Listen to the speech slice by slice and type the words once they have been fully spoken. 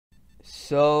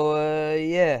So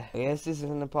yeah, I guess this is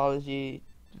an apology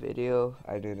video.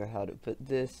 I don't know how to put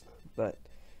this, but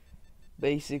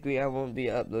basically I won't be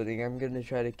uploading. I'm gonna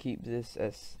try to keep this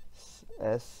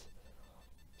as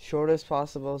short as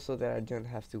possible so that I don't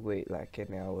have to wait like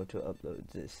an hour to upload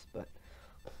this. But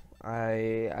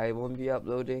I won't be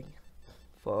uploading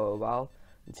for a while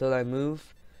until I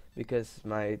move, because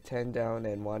my 10 down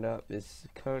and 1 up is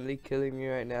currently killing me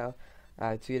right now.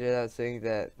 I tweeted out saying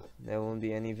that there won't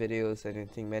be any videos. I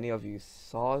don't think many of you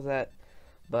saw that,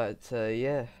 but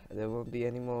yeah, there won't be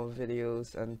any more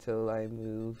videos until I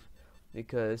move,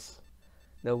 because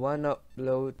the 1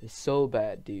 upload is so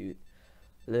bad, dude.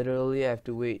 Literally I have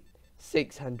to wait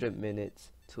 600 minutes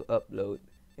to upload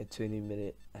a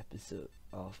 20-minute episode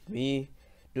of me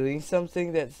doing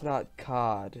something that's not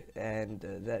COD, and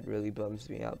that really bums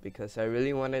me out because I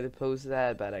really wanted to post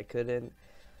that but I couldn't.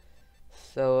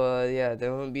 So yeah,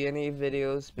 there won't be any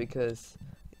videos because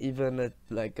even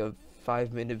like a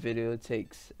 5-minute video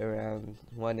takes around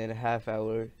 1.5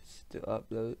 hours to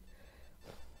upload.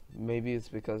 Maybe it's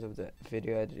because of the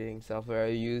video editing software I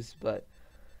use, but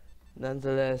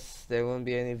nonetheless, there won't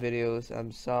be any videos.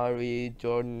 I'm sorry,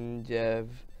 Jordan, Jeff,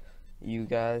 you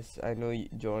guys. I know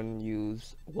Jordan, you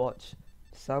watch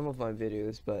some of my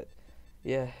videos, but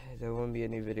yeah, there won't be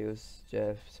any videos.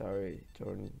 Jeff, sorry.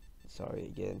 Jordan, sorry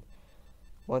again.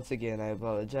 Once again, I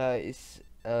apologize.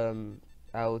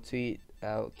 I'll tweet.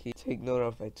 I'll take note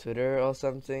of my Twitter or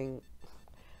something.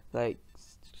 Like,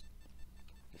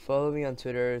 follow me on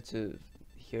Twitter to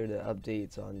hear the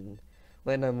updates on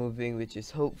when I'm moving, which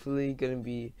is hopefully gonna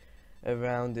be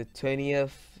around the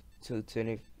 20th to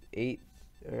 28th,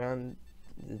 around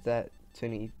that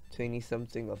 20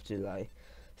 something of July.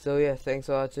 So yeah, thanks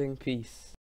for watching. Peace.